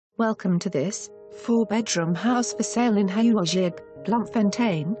Welcome to this 4-bedroom house for sale in Heuwelsig,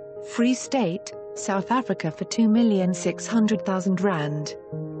 Bloemfontein, Free State, South Africa for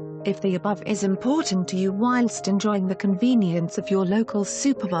R2,600,000. If the above is important to you whilst enjoying the convenience of your local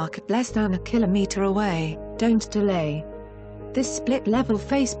supermarket less than a kilometer away, don't delay. This split-level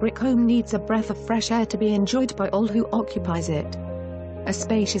face brick home needs a breath of fresh air to be enjoyed by all who occupies it. A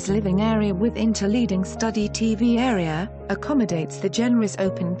spacious living area with interleading study TV area, accommodates the generous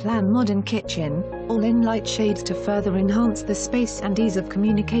open-plan modern kitchen, all in light shades to further enhance the space and ease of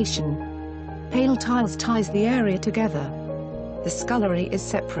communication. Pale tiles ties the area together. The scullery is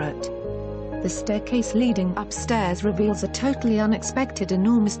separate. The staircase leading upstairs reveals a totally unexpected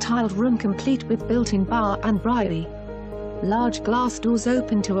enormous tiled room complete with built-in bar and braai. Large glass doors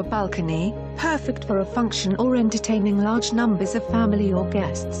open to a balcony, perfect for a function or entertaining large numbers of family or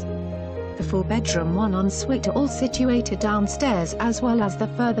guests. The 4-bedroom 1-ensuite are all situated downstairs as well as the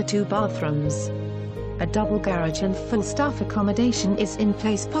further 2 bathrooms. A double garage and full staff accommodation is in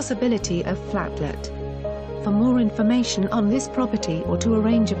place. Possibility of flatlet. For more information on this property or to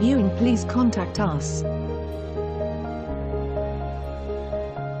arrange a viewing, please contact us.